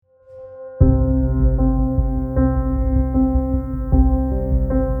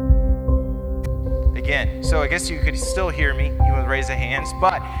So I guess you could still hear me. You would raise the hands.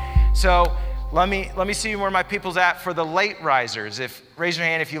 But so let me see where my people's at for the late risers. Raise your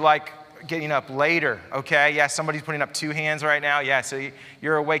hand if you like getting up later. Okay. Yeah. Somebody's putting up 2 hands right now. Yeah. So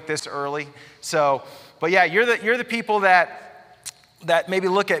you're awake this early. So, but yeah, you're the people that maybe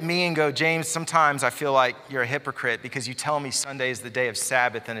look at me and go, James, sometimes I feel like you're a hypocrite because you tell me Sunday is the day of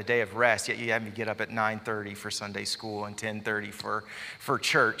Sabbath and a day of rest, yet you have me get up at 9:30 for Sunday school and 10:30 for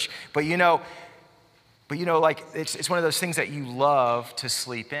church. But like it's one of those things that you love to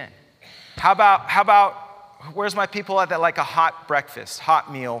sleep in. How about where's my people at that like a hot breakfast,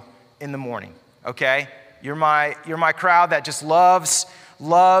 hot meal in the morning? Okay, you're my crowd that just loves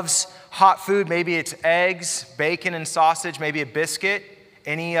hot food. Maybe it's eggs, bacon, and sausage, maybe a biscuit.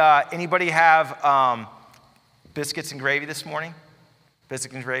 Anybody have biscuits and gravy this morning?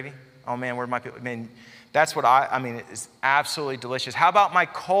 Biscuits and gravy? Oh man, where are my people? I mean, that's what it's absolutely delicious. How about my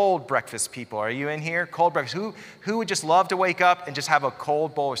cold breakfast people? Are you in here? Cold breakfast. Who would just love to wake up and just have a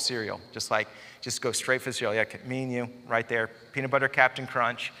cold bowl of cereal? Just go straight for the cereal. Yeah, me and you right there. Peanut butter Captain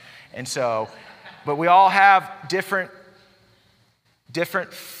Crunch. And so, but we all have different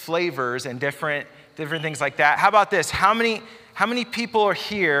flavors and different things like that. How about this? How many people are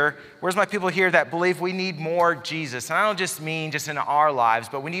here? Where's my people here that believe we need more Jesus? And I don't just mean just in our lives,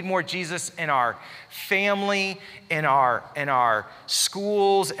 but we need more Jesus in our family, in our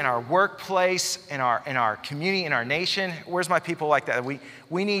schools, in our workplace, in our community, in our nation. Where's my people like that? We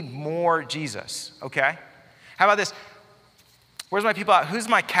need more Jesus. Okay. How about this? Where's my people out? Who's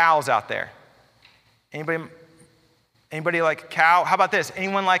my cows out there? Anybody like a cow? How about this?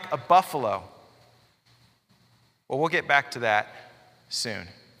 Anyone like a buffalo? Well, we'll get back to that soon.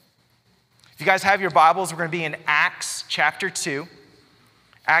 If you guys have your Bibles, we're going to be in Acts chapter 2.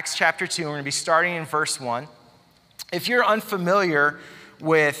 Acts chapter 2, we're going to be starting in verse 1. If you're unfamiliar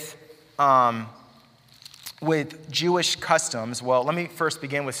with Jewish customs, well, let me first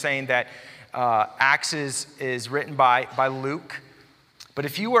begin with saying that Acts is written by Luke. But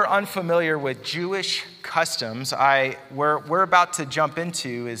if you are unfamiliar with Jewish customs, we're about to jump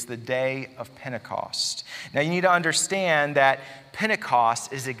into is the day of Pentecost. Now you need to understand that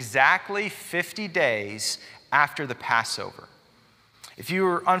Pentecost is exactly 50 days after the Passover. If you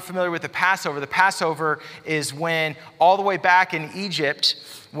are unfamiliar with the Passover is when all the way back in Egypt,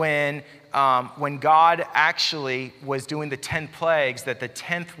 when God actually was doing the 10 plagues, that the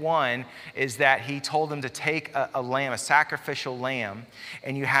 10th one is that he told them to take a lamb, a sacrificial lamb,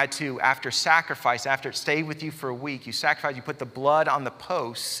 and you had to, after it stayed with you for a week, you sacrificed, you put the blood on the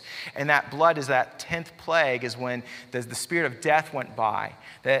posts, and that blood is that 10th plague is when the spirit of death went by,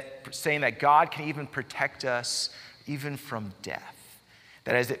 saying that God can even protect us even from death.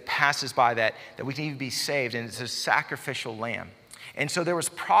 That as it passes by, that we can even be saved, and it's a sacrificial lamb. And so there was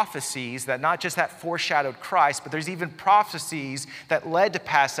prophecies that not just that foreshadowed Christ, but there's even prophecies that led to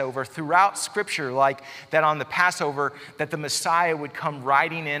Passover throughout Scripture, like that on the Passover, that the Messiah would come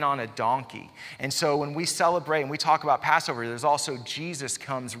riding in on a donkey. And so when we celebrate and we talk about Passover, there's also Jesus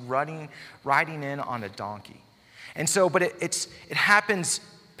comes riding in on a donkey. And so, but it happens,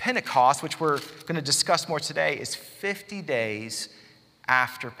 Pentecost, which we're going to discuss more today, is 50 days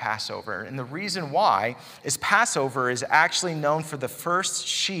after Passover. And the reason why is Passover is actually known for the first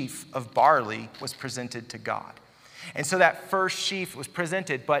sheaf of barley was presented to God. And so that first sheaf was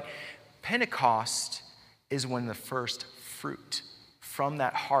presented, but Pentecost is when the first fruit from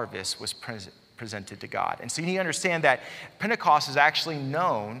that harvest was presented to God. And so you need to understand that Pentecost is actually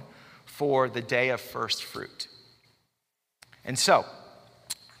known for the day of first fruit. And so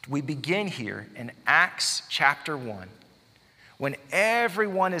we begin here in Acts chapter 1. When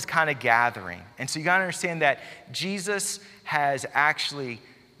everyone is kind of gathering. And so you got to understand that Jesus has actually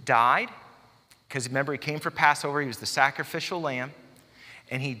died, because remember, he came for Passover, he was the sacrificial lamb,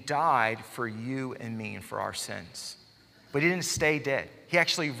 and he died for you and me and for our sins. But he didn't stay dead. He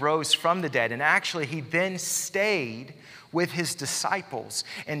actually rose from the dead, and actually he then stayed with his disciples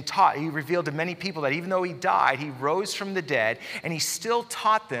and taught. He revealed to many people that even though he died, he rose from the dead, and he still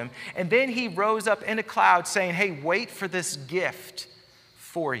taught them. And then he rose up in a cloud saying, hey, wait for this gift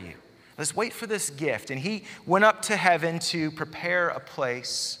for you. Let's wait for this gift. And he went up to heaven to prepare a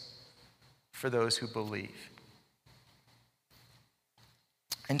place for those who believe.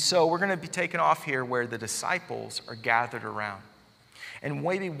 And so we're going to be taken off here where the disciples are gathered around. And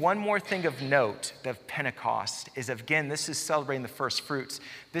maybe one more thing of note of Pentecost is, again, this is celebrating the first fruits.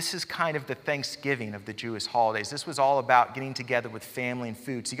 This is kind of the Thanksgiving of the Jewish holidays. This was all about getting together with family and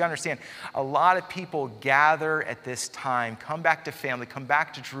food. So you got to understand, a lot of people gather at this time, come back to family, come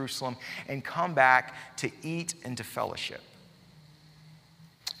back to Jerusalem, and come back to eat and to fellowship.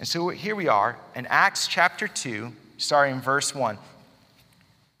 And so here we are in Acts chapter 2, starting in verse 1.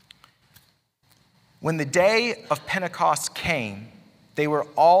 When the day of Pentecost came, they were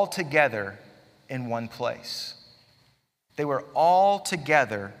all together in one place. They were all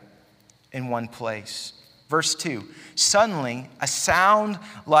together in one place. Verse 2, suddenly a sound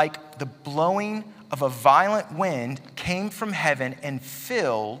like the blowing of a violent wind came from heaven and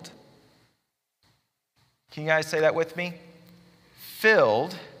filled, can you guys say that with me?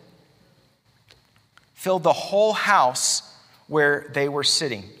 Filled the whole house where they were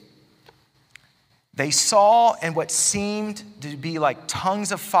sitting. They saw in what seemed to be like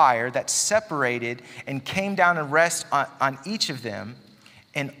tongues of fire that separated and came down and rest on each of them,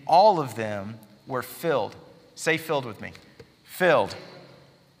 and all of them were filled. Say filled with me. Filled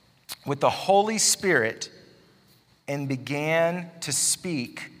with the Holy Spirit and began to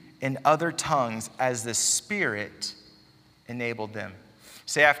speak in other tongues as the Spirit enabled them.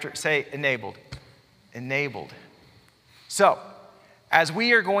 Say enabled. Enabled. So, as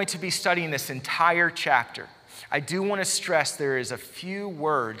we are going to be studying this entire chapter, I do want to stress there is a few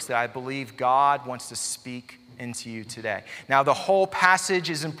words that I believe God wants to speak into you today. Now, the whole passage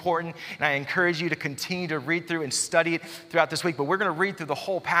is important, and I encourage you to continue to read through and study it throughout this week, but we're going to read through the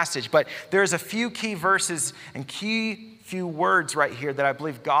whole passage. But there's a few key verses and few words right here that I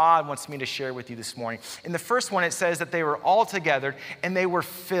believe God wants me to share with you this morning. In the first one, it says that they were all together and they were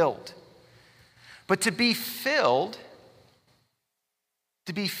filled. But to be filled,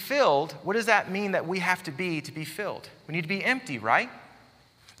 what does that mean that we have to be filled? We need to be empty, right?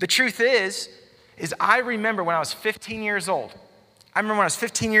 The truth is I remember when I was 15 years old.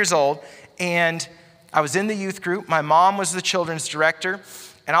 And I was in the youth group. My mom was the children's director.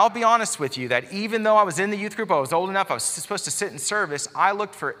 And I'll be honest with you that even though I was in the youth group, I was old enough, I was supposed to sit in service, I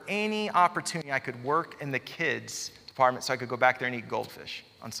looked for any opportunity I could work in the kids department so I could go back there and eat goldfish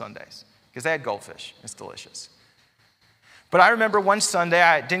on Sundays. Because they had goldfish. It's delicious. But I remember one Sunday,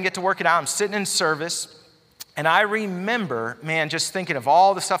 I didn't get to work it out. I'm sitting in service, and I remember, just thinking of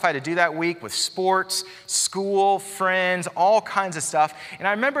all the stuff I had to do that week with sports, school, friends, all kinds of stuff. And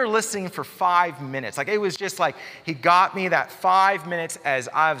I remember listening for 5 minutes. It was just like he got me that 5 minutes as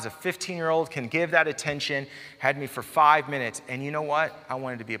I was a 15-year-old, can give that attention, had me for 5 minutes. And you know what? I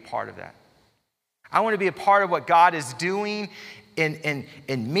wanted to be a part of that. I want to be a part of what God is doing in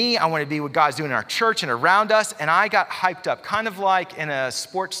me. I want to be what God's doing in our church and around us. And I got hyped up, kind of like in a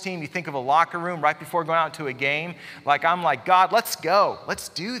sports team. You think of a locker room right before going out to a game. I'm like, God, let's go. Let's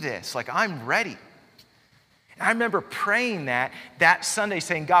do this. I'm ready. And I remember praying that Sunday,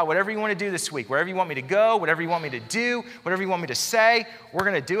 saying, God, whatever you want to do this week, wherever you want me to go, whatever you want me to do, whatever you want me to say, we're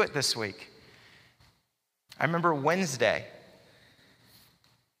going to do it this week. I remember Wednesday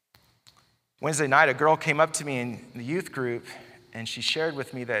night, a girl came up to me in the youth group, and she shared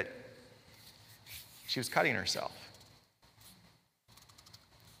with me that she was cutting herself.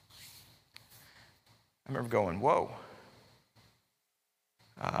 I remember going, whoa.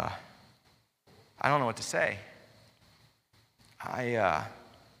 I don't know what to say. I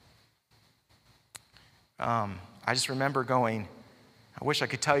just remember going, I wish I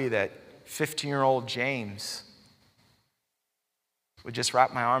could tell you that 15-year-old James would just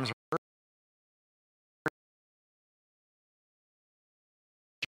wrap my arms around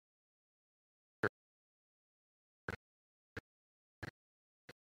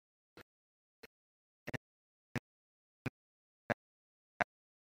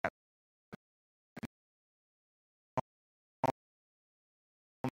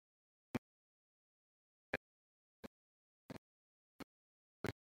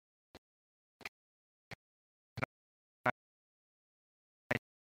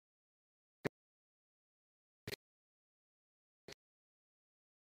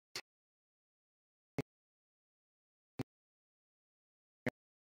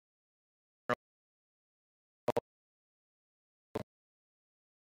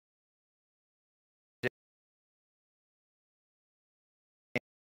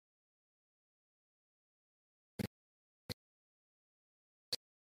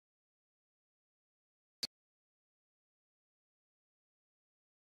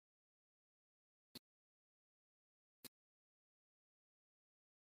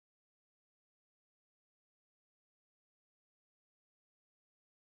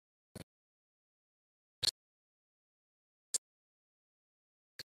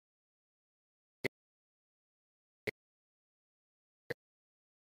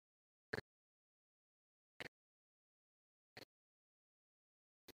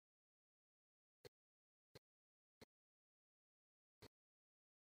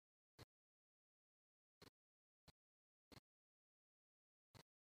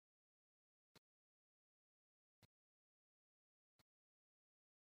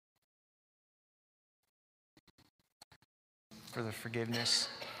for the forgiveness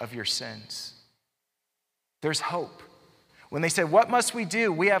of your sins. There's hope. When they said, what must we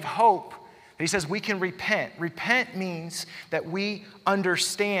do? We have hope. He says we can repent. Repent means that we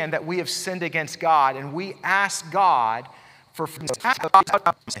understand that we have sinned against God and we ask God for forgiveness.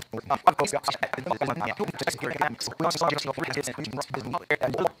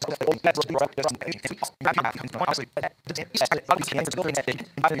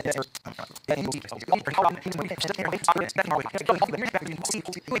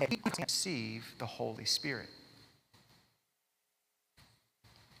 Receive the Holy Spirit.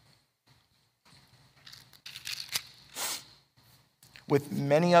 With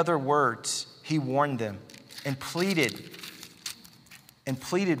many other words, he warned them and pleaded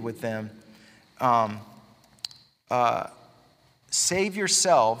with them, save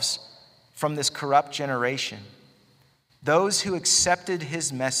yourselves from this corrupt generation. Those who accepted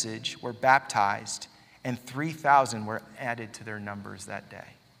his message were baptized, and 3,000 were added to their numbers that day.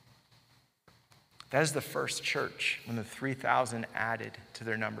 That is the first church, when the 3,000 added to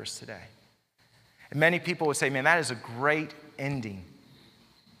their numbers today. And many people would say, man, that is a great ending.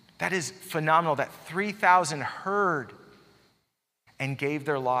 That is phenomenal that 3,000 heard and gave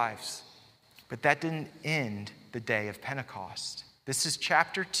their lives. But that didn't end the day of Pentecost. This is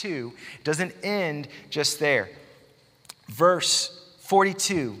chapter 2. It doesn't end just there. Verse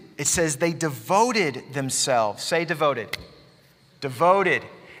 42, it says they devoted themselves. Say devoted. Devoted.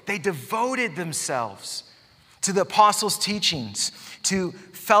 They devoted themselves to the apostles' teachings, to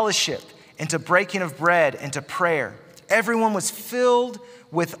fellowship, and to breaking of bread, and to prayer. Everyone was filled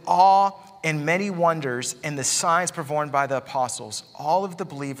with awe and many wonders and the signs performed by the apostles. All of the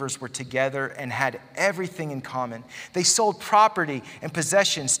believers were together and had everything in common. They sold property and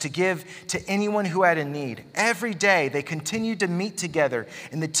possessions to give to anyone who had a need. Every day they continued to meet together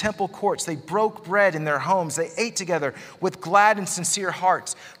in the temple courts. They broke bread in their homes. They ate together with glad and sincere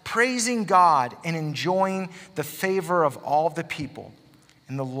hearts, praising God and enjoying the favor of all the people.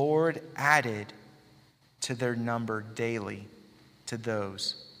 And the Lord added to their number daily to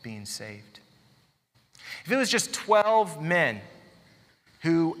those being saved. If it was just 12 men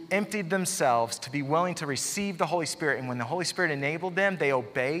who emptied themselves to be willing to receive the Holy Spirit, and when the Holy Spirit enabled them, they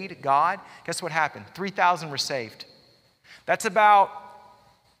obeyed God, guess what happened? 3,000 were saved. That's about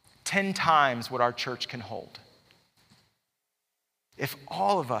 10 times what our church can hold. If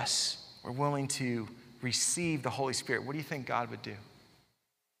all of us were willing to receive the Holy Spirit, what do you think God would do?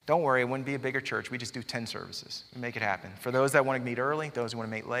 Don't worry, it wouldn't be a bigger church. We just do 10 services. We make it happen. For those that want to meet early, those who want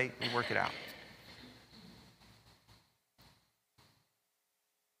to meet late, we work it out.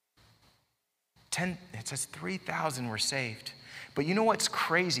 It says 3,000 were saved. But you know what's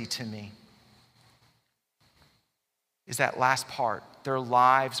crazy to me? Is that last part. Their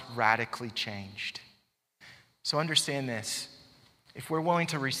lives radically changed. So understand this. If we're willing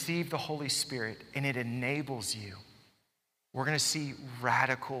to receive the Holy Spirit and it enables you, we're going to see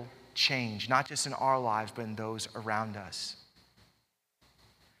radical change, not just in our lives, but in those around us.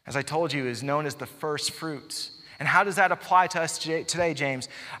 As I told you, it is known as the first fruits. And how does that apply to us today, James?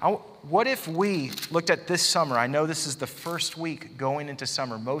 What if we looked at this summer? I know this is the first week going into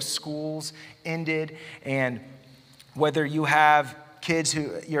summer. Most schools ended, and whether you have kids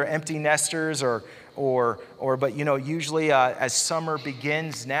who you're empty nesters but usually as summer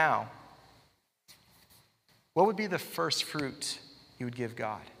begins now, what would be the first fruit you would give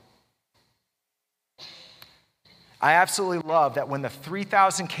God? I absolutely love that when the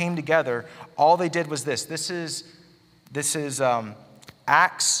 3,000 came together, all they did was this. This is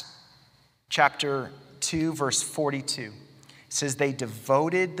Acts chapter 2, verse 42. It says they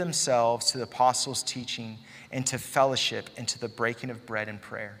devoted themselves to the apostles' teaching and to fellowship and to the breaking of bread and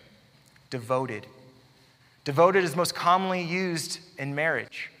prayer. Devoted. Devoted is most commonly used in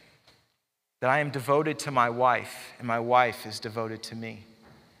marriage. That I am devoted to my wife, and my wife is devoted to me.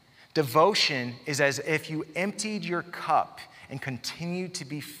 Devotion is as if you emptied your cup and continued to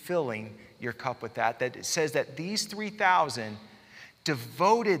be filling your cup with that. That it says that these 3,000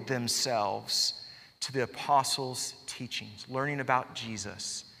 devoted themselves to the apostles' teachings, learning about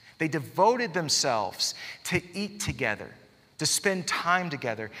Jesus. They devoted themselves to eat together, to spend time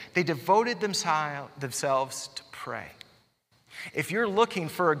together. They devoted themselves to pray. If you're looking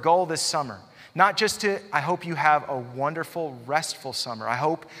for a goal this summer, not just I hope you have a wonderful, restful summer. I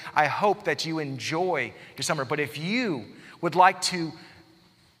hope that you enjoy your summer. But if you would like to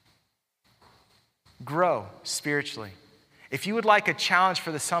grow spiritually, if you would like a challenge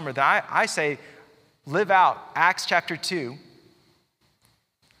for the summer, then I say live out Acts chapter 2,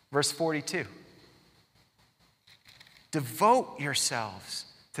 verse 42. Devote yourselves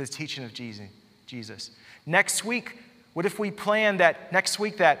to the teaching of Jesus. Next week, What if we plan that next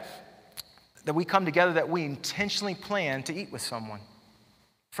week that we come together, that we intentionally plan to eat with someone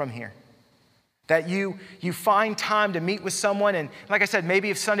from here? That you find time to meet with someone, and like I said, maybe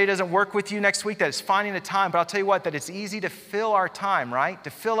if Sunday doesn't work with you next week, that it's finding a time, but I'll tell you what, that it's easy to fill our time, right? To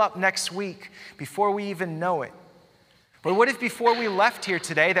fill up next week before we even know it. But what if before we left here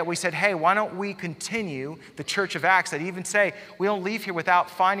today that we said, hey, why don't we continue the Church of Acts, that even say we don't leave here without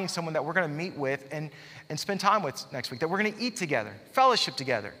finding someone that we're going to meet with and spend time with next week, that we're going to eat together, fellowship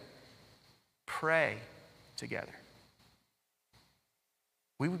together, pray together.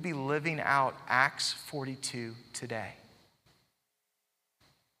 We would be living out Acts 42 today.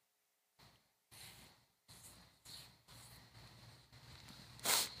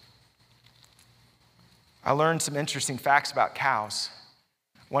 I learned some interesting facts about cows.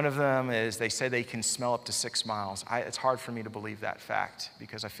 One of them is they say they can smell up to 6 miles. It's hard for me to believe that fact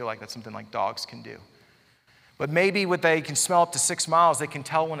because I feel like that's something like dogs can do. But maybe what they can smell up to 6 miles, they can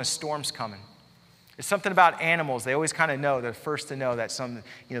tell when a storm's coming. It's something about animals. They always kind of know, they're first to know that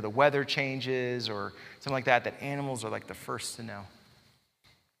the weather changes or something like that animals are like the first to know.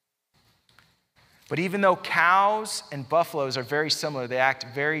 But even though cows and buffaloes are very similar, they act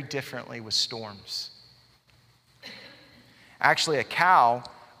very differently with storms. Actually, a cow,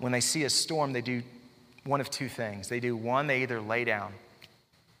 when they see a storm, they do one of two things. They either lay down,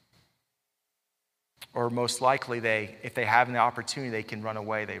 or most likely, if they have the opportunity, they can run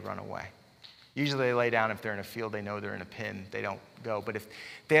away, they run away. Usually they lay down if they're in a field, they know they're in a pen, they don't go. But if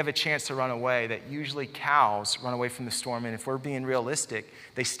they have a chance to run away, that usually cows run away from the storm, and if we're being realistic,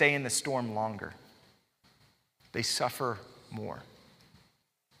 they stay in the storm longer. They suffer more.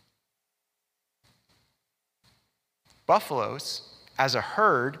 Buffaloes, as a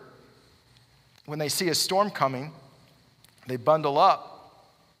herd, when they see a storm coming, they bundle up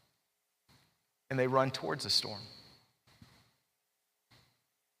and they run towards the storm.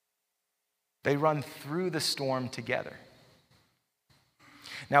 They run through the storm together.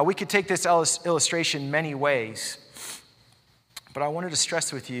 Now, we could take this illustration many ways, but I wanted to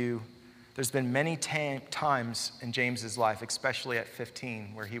stress with you, there's been many times in James's life, especially at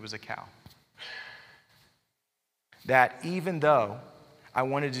 15, where he was a cow, that even though I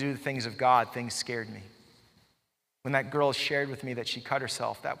wanted to do the things of God, things scared me. When that girl shared with me that she cut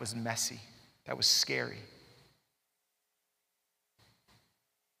herself, that was messy. That was scary.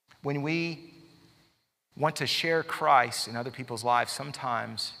 When we want to share Christ in other people's lives,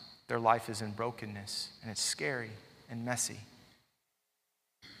 sometimes their life is in brokenness, and it's scary and messy.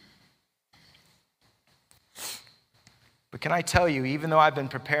 But can I tell you, even though I've been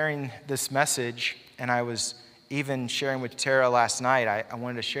preparing this message, and I was even sharing with Tara last night, I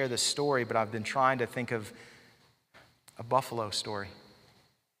wanted to share this story, but I've been trying to think of a buffalo story.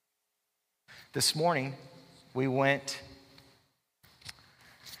 This morning, we went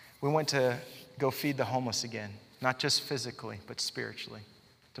to go feed the homeless again, not just physically, but spiritually,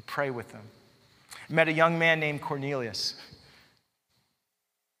 to pray with them. I met a young man named Cornelius.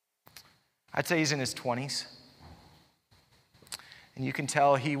 I'd say he's in his 20s. And you can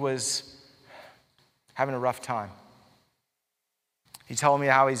tell he was having a rough time. He told me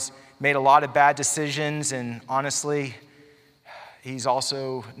how he's made a lot of bad decisions, and honestly, he's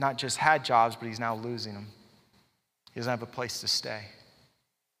also not just had jobs, but he's now losing them. He doesn't have a place to stay.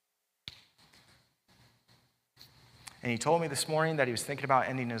 And he told me this morning that he was thinking about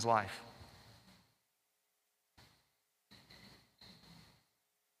ending his life.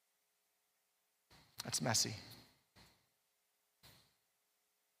 That's messy.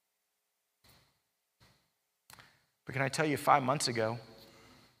 But can I tell you, 5 months ago,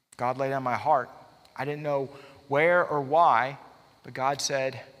 God laid on my heart. I didn't know where or why, but God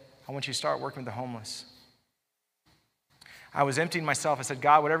said, I want you to start working with the homeless. I was emptying myself. I said,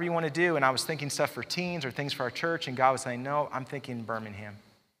 God, whatever you want to do. And I was thinking stuff for teens or things for our church. And God was saying, no, I'm thinking Birmingham.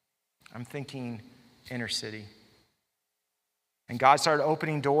 I'm thinking inner city. And God started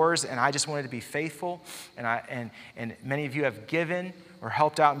opening doors, and I just wanted to be faithful. And many of you have given or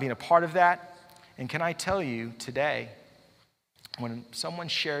helped out in being a part of that. And can I tell you today, when someone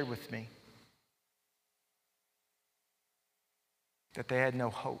shared with me that they had no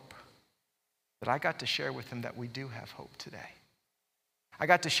hope, that I got to share with them that we do have hope today. I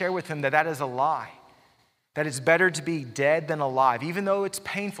got to share with them that that is a lie, that it's better to be dead than alive, even though it's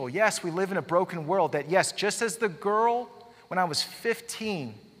painful. Yes, we live in a broken world, that yes, just as the girl when I was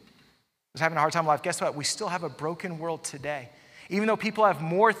 15 was having a hard time in life, guess what? We still have a broken world today. Even though people have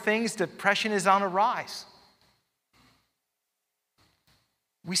more things, depression is on a rise.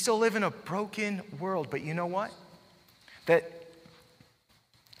 We still live in a broken world, but you know what? That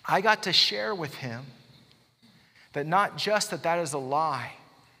I got to share with him That not just that is a lie,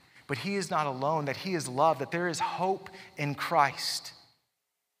 but he is not alone, that he is loved, that there is hope in Christ.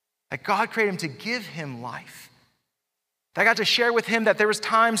 That God created him to give him life. That I got to share with him that there was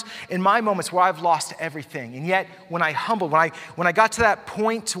times in my moments where I've lost everything. And yet when I humbled, when I got to that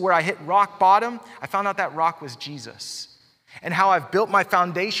point to where I hit rock bottom, I found out that rock was Jesus. And how I've built my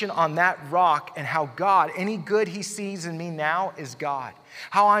foundation on that rock, and how God, any good he sees in me now is God.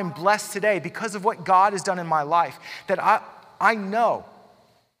 How I'm blessed today because of what God has done in my life. That I know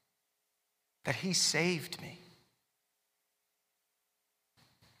that he saved me.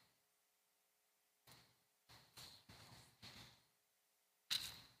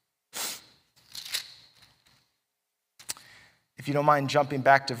 If you don't mind jumping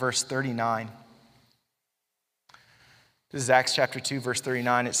back to verse 39. This is Acts chapter 2, verse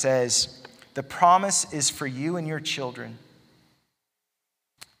 39. It says, "The promise is for you and your children,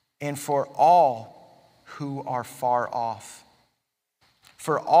 and for all who are far off,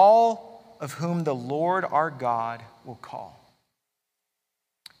 for all of whom the Lord our God will call."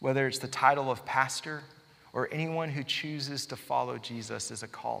 Whether it's the title of pastor or anyone who chooses to follow Jesus is a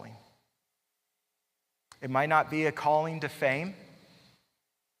calling. It might not be a calling to fame,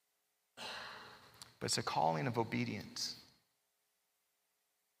 but it's a calling of obedience.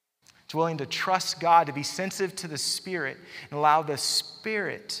 It's willing to trust God, to be sensitive to the Spirit, and allow the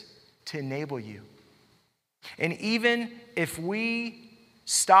Spirit to enable you. And even if we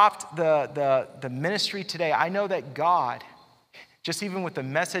stopped the ministry today, I know that God, just even with the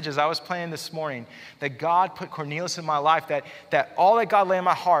message as I was playing this morning, that God put Cornelius in my life, that all that God laid in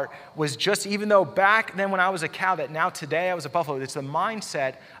my heart was just, even though back then when I was a cow, that now today I was a buffalo, it's the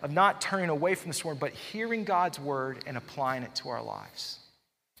mindset of not turning away from this word, but hearing God's word and applying it to our lives,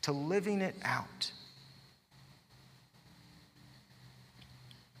 to living it out.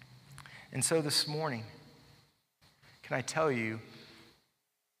 And so this morning, can I tell you,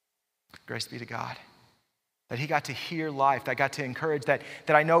 grace be to God, that he got to hear life, that I got to encourage, that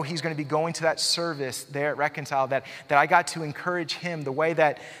I know he's going to be going to that service there at Reconcile, that I got to encourage him the way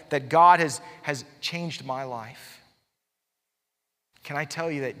that God has changed my life. Can I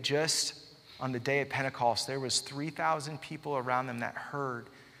tell you that just on the day of Pentecost, there was 3,000 people around them that heard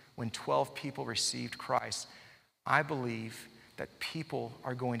when 12 people received Christ. I believe that people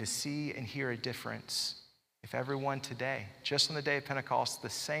are going to see and hear a difference if everyone today, just on the day of Pentecost, the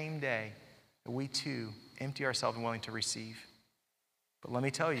same day, that we too empty ourselves and willing to receive. But let me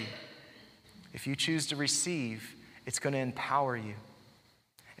tell you, if you choose to receive, it's going to empower you.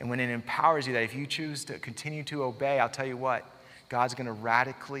 And when it empowers you, that if you choose to continue to obey, I'll tell you what, God's going to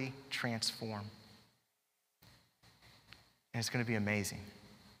radically transform. And it's going to be amazing.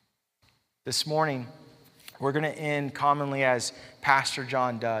 This morning, we're going to end commonly as Pastor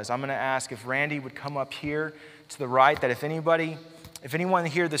John does. I'm going to ask if Randy would come up here to the right, that if anyone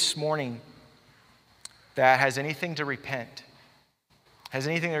here this morning that has anything to repent, has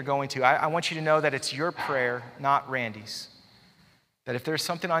anything they're going to, I want you to know that it's your prayer, not Randy's. That if there's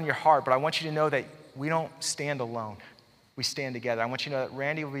something on your heart, but I want you to know that we don't stand alone. We stand together. I want you to know that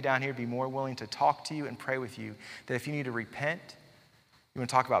Randy will be down here, be more willing to talk to you and pray with you. That if you need to repent, you want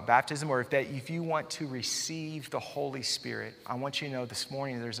to talk about baptism, or if you want to receive the Holy Spirit, I want you to know this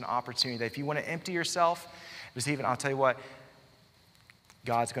morning there's an opportunity that if you want to empty yourself, receive it, I'll tell you what,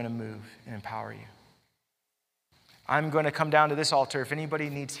 God's going to move and empower you. I'm going to come down to this altar if anybody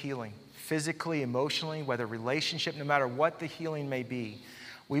needs healing, physically, emotionally, whether relationship, no matter what the healing may be.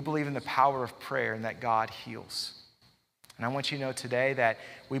 We believe in the power of prayer and that God heals. And I want you to know today that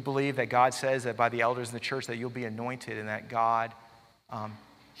we believe that God says that by the elders in the church that you'll be anointed and that God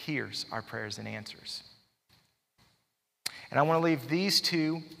hears our prayers and answers. And I want to leave these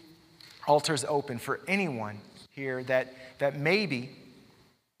two altars open for anyone here that maybe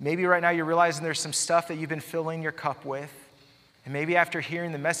right now you're realizing there's some stuff that you've been filling your cup with. And maybe after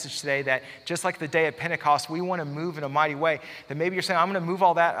hearing the message today that just like the day of Pentecost, we want to move in a mighty way. That maybe you're saying, I'm going to move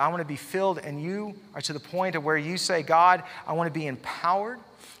all that. I want to be filled. And you are to the point of where you say, God, I want to be empowered.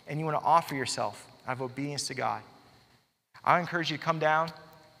 And you want to offer yourself out of obedience to God. I encourage you to come down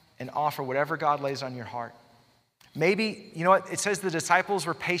and offer whatever God lays on your heart. Maybe, you know what? It says the disciples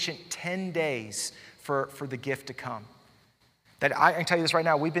were patient 10 days for the gift to come. That I can tell you this right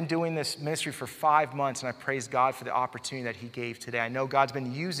now, we've been doing this ministry for 5 months, and I praise God for the opportunity that he gave today. I know God's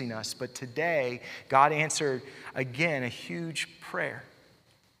been using us, but today, God answered, again, a huge prayer.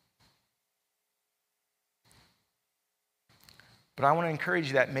 But I want to encourage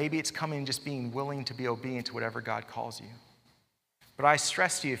you that maybe it's coming just being willing to be obedient to whatever God calls you. But I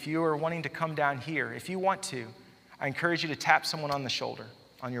stress to you, if you are wanting to come down here, if you want to, I encourage you to tap someone on the shoulder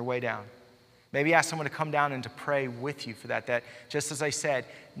on your way down. Maybe ask someone to come down and to pray with you for that. That, just as I said,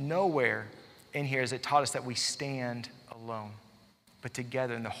 nowhere in here is it taught us that we stand alone, but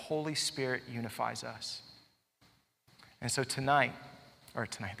together, and the Holy Spirit unifies us. And so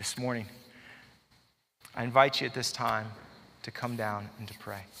this morning, I invite you at this time to come down and to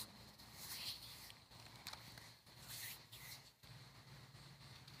pray.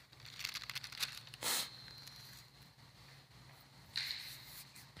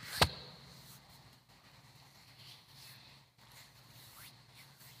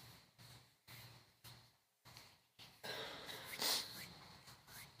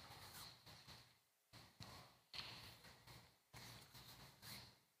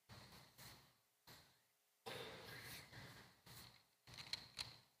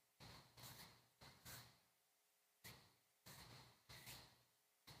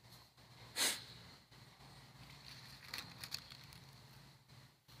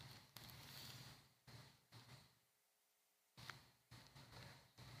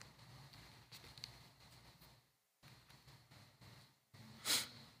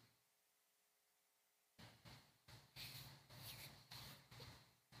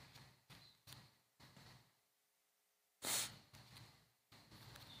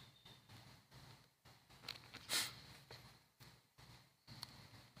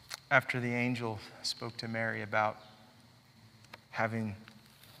 After the angel spoke to Mary about having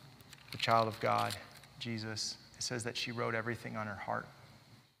the child of God, Jesus, it says that she wrote everything on her heart.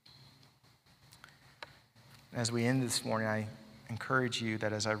 As we end this morning, I encourage you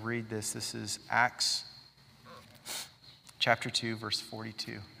that as I read this is Acts chapter 2, verse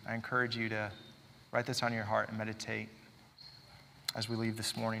 42. I encourage you to write this on your heart and meditate as we leave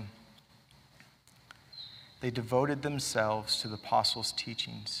this morning. They devoted themselves to the apostles'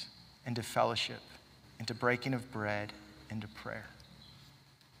 teachings and to fellowship, and to breaking of bread, and to prayer.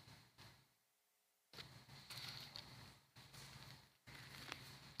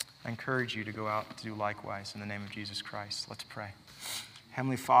 I encourage you to go out to do likewise in the name of Jesus Christ. Let's pray.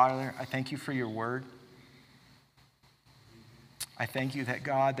 Heavenly Father, I thank you for your word. I thank you that,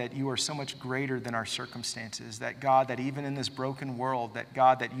 God, that you are so much greater than our circumstances, that, God, that even in this broken world, that,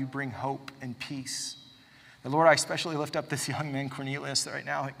 God, that you bring hope and peace. And Lord, I especially lift up this young man, Cornelius, right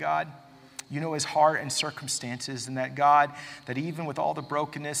now. That God, you know his heart and circumstances, and that God, that even with all the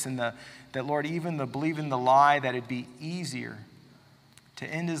brokenness and that Lord, even the believing the lie that it'd be easier to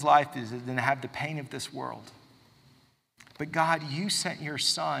end his life than to have the pain of this world. But God, you sent your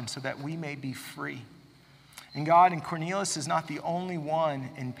son so that we may be free. And God, and Cornelius is not the only one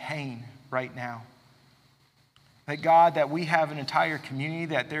in pain right now. That God, that we have an entire community,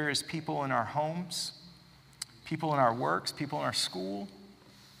 that there is people in our homes, people in our works, people in our school,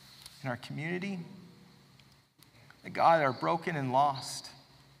 in our community, that God are broken and lost.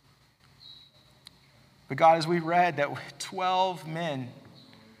 But God, as we read that 12 men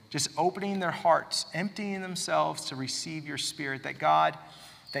just opening their hearts, emptying themselves to receive your Spirit, that God,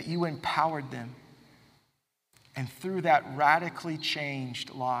 that you empowered them, and through that radically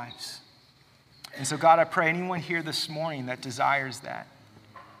changed lives. And so God, I pray anyone here this morning that desires that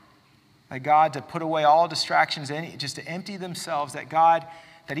God, to put away all distractions, just to empty themselves, that God,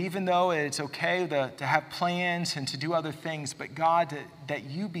 that even though it's okay to have plans and to do other things, but God, that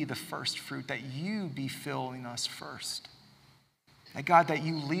you be the first fruit, that you be filling us first. That God, that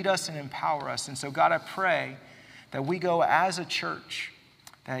you lead us and empower us. And so God, I pray that we go as a church,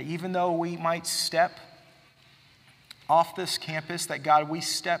 that even though we might step off this campus, that God, we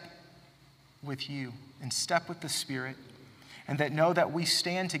step with you and step with the Spirit. And that know that we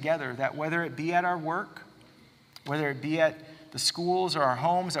stand together, that whether it be at our work, whether it be at the schools or our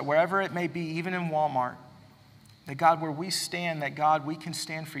homes, that wherever it may be, even in Walmart, that God, where we stand, that God, we can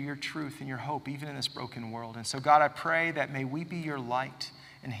stand for your truth and your hope, even in this broken world. And so God, I pray that may we be your light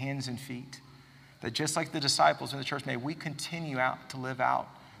and hands and feet, that just like the disciples in the church, may we continue out to live out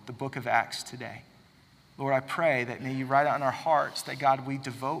the book of Acts today. Lord, I pray that may you write on our hearts that, God, we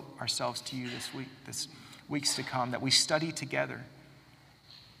devote ourselves to you this week, this weeks to come, that we study together.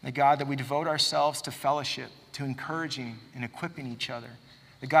 That God, that we devote ourselves to fellowship, to encouraging and equipping each other.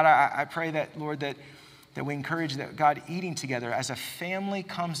 That God, I pray that, Lord, that we encourage that, God, eating together. As a family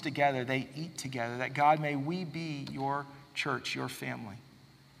comes together, they eat together. That God, may we be your church, your family.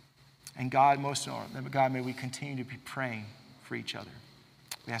 And God, most of all, that God, may we continue to be praying for each other.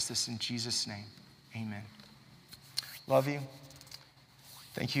 We ask this in Jesus' name. Amen. Love you.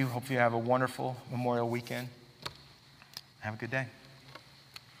 Thank you. Hope you have a wonderful Memorial weekend. Have a good day.